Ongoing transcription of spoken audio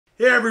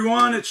Hey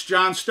everyone, it's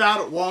John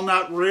Stout at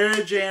Walnut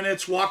Ridge and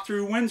it's Walk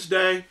Thru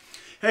Wednesday.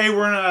 Hey,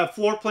 we're in a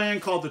floor plan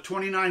called the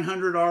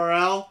 2900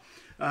 RL.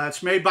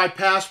 It's made by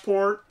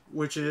Passport,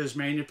 which is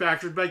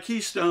manufactured by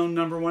Keystone,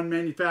 #1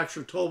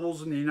 manufacturer of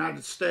towables in the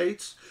United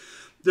States.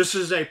 This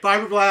is a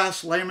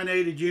fiberglass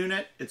laminated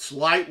unit. It's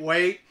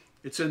lightweight.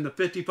 It's in the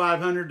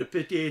 5,500 to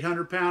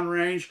 5,800 pound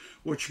range,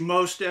 which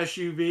most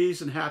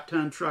SUVs and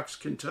half-ton trucks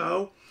can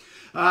tow.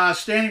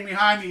 Standing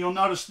behind me, you'll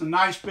notice the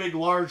nice big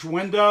large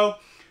window.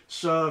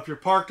 So if you're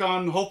parked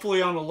on,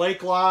 hopefully on a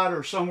lake lot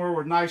or somewhere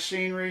with nice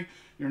scenery,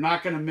 you're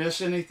not going to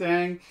miss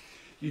anything.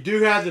 You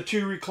do have the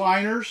 2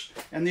 recliners,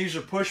 and these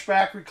are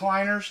pushback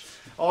recliners.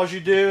 All you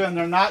do, and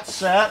they're not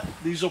set,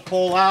 these will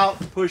pull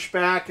out, push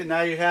back, and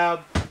now you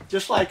have,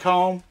 just like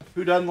home,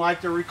 who doesn't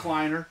like the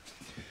recliner.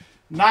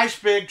 Nice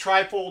big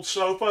trifold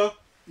sofa.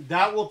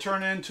 That will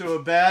turn into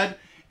a bed.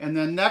 And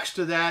then next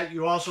to that,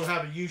 you also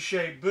have a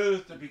U-shaped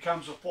booth that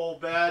becomes a full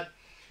bed.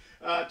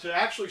 To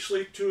actually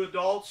sleep 2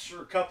 adults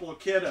or a couple of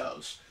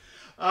kiddos.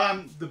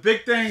 The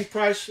big thing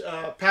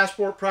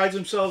Passport prides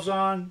themselves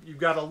on, you've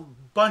got a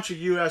bunch of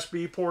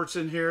USB ports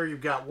in here.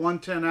 You've got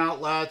 110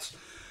 outlets.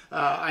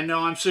 I know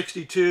I'm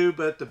 62,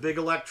 but the big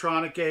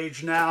electronic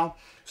age now.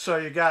 So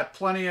you got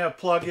plenty of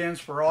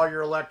plug-ins for all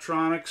your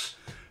electronics.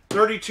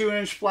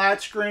 32-inch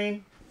flat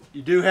screen.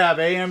 You do have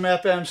AM,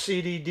 FM,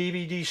 CD,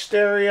 DVD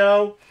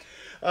stereo.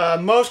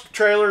 Most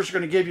trailers are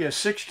going to give you a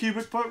 6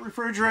 cubic foot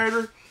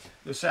refrigerator.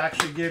 This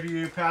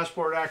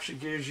Passport actually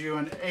gives you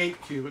an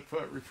 8 cubic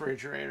foot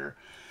refrigerator.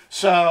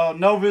 So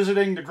no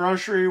visiting the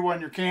grocery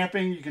when you're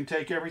camping. You can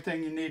take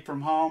everything you need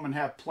from home and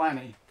have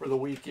plenty for the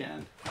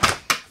weekend.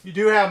 You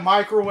do have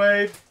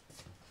microwave.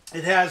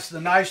 It has the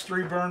nice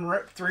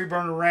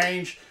 3-burner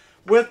range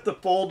with the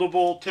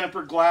foldable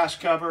tempered glass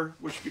cover,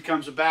 which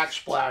becomes a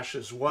backsplash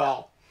as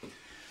well.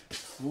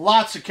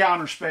 Lots of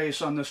counter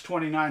space on this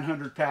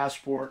 2900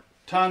 Passport.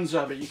 Tons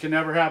of it. You can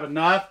never have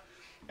enough.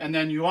 And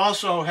then you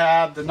also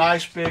have the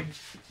nice big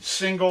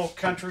single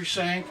country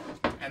sink,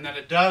 and then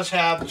it does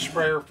have the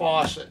sprayer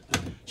faucet.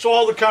 So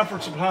all the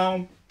comforts of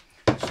home.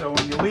 So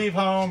when you leave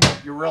home,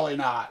 you're really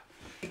not.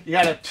 You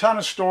got a ton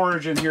of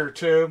storage in here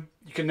too.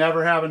 You can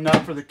never have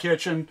enough for the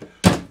kitchen.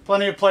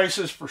 Plenty of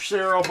places for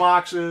cereal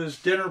boxes,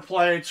 dinner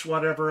plates,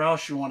 whatever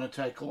else you want to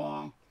take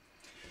along.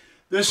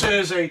 This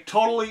is a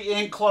totally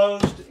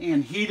enclosed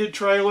and heated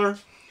trailer.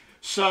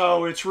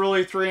 So it's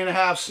really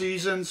 3.5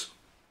 seasons.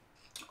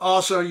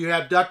 Also, you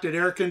have ducted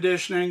air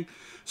conditioning.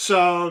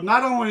 So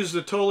not only does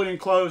the totally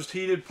enclosed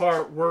heated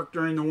part work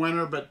during the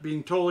winter, but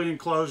being totally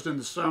enclosed in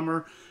the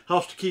summer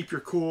helps to keep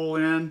your cool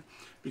in,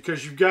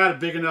 because you've got a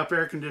big enough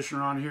air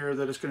conditioner on here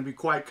that it's going to be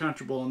quite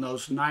comfortable in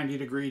those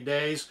 90-degree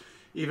days,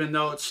 even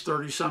though it's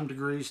 30-some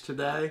degrees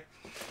today.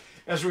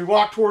 As we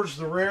walk towards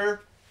the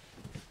rear,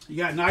 you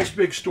got nice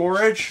big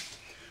storage,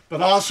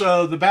 but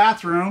also the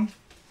bathroom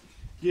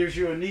gives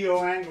you a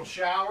neo-angle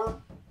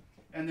shower.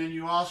 And then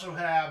you also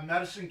have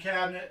medicine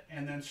cabinet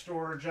and then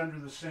storage under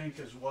the sink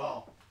as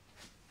well.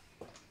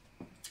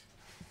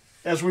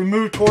 As we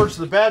move towards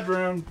the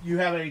bedroom, you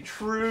have a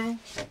true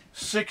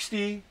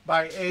 60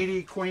 by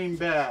 80 queen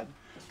bed.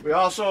 We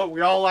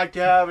all like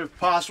to have, if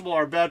possible,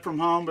 our bed from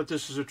home, but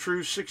this is a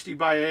true 60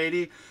 by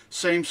 80,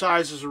 same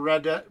size as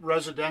a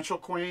residential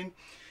queen.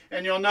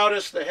 And you'll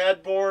notice the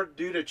headboard,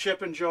 due to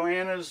Chip and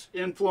Joanna's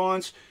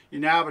influence, you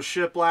now have a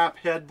shiplap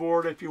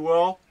headboard, if you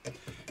will.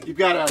 You've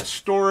got a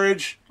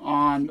storage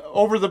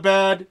over the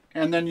bed,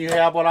 and then you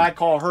have what I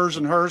call hers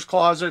and hers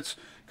closets,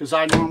 because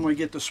I normally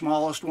get the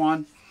smallest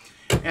one.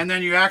 And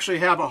then you actually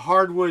have a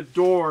hardwood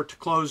door to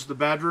close the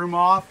bedroom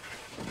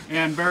off,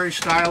 and very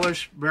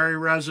stylish, very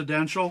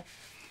residential.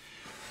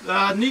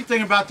 The neat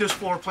thing about this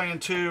floor plan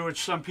too,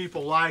 which some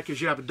people like,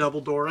 is you have a double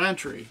door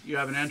entry. You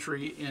have an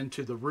entry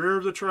into the rear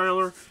of the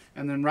trailer,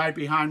 and then right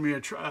behind me,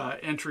 an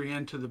entry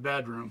into the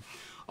bedroom.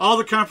 All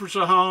the comforts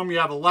of home. You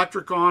have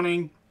electric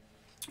awning,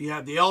 you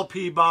have the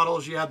LP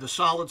bottles, you have the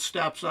solid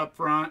steps up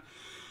front.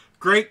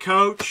 Great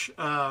coach.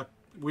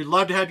 We'd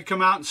love to have you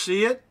come out and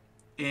see it,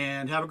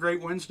 and have a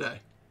great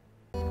Wednesday.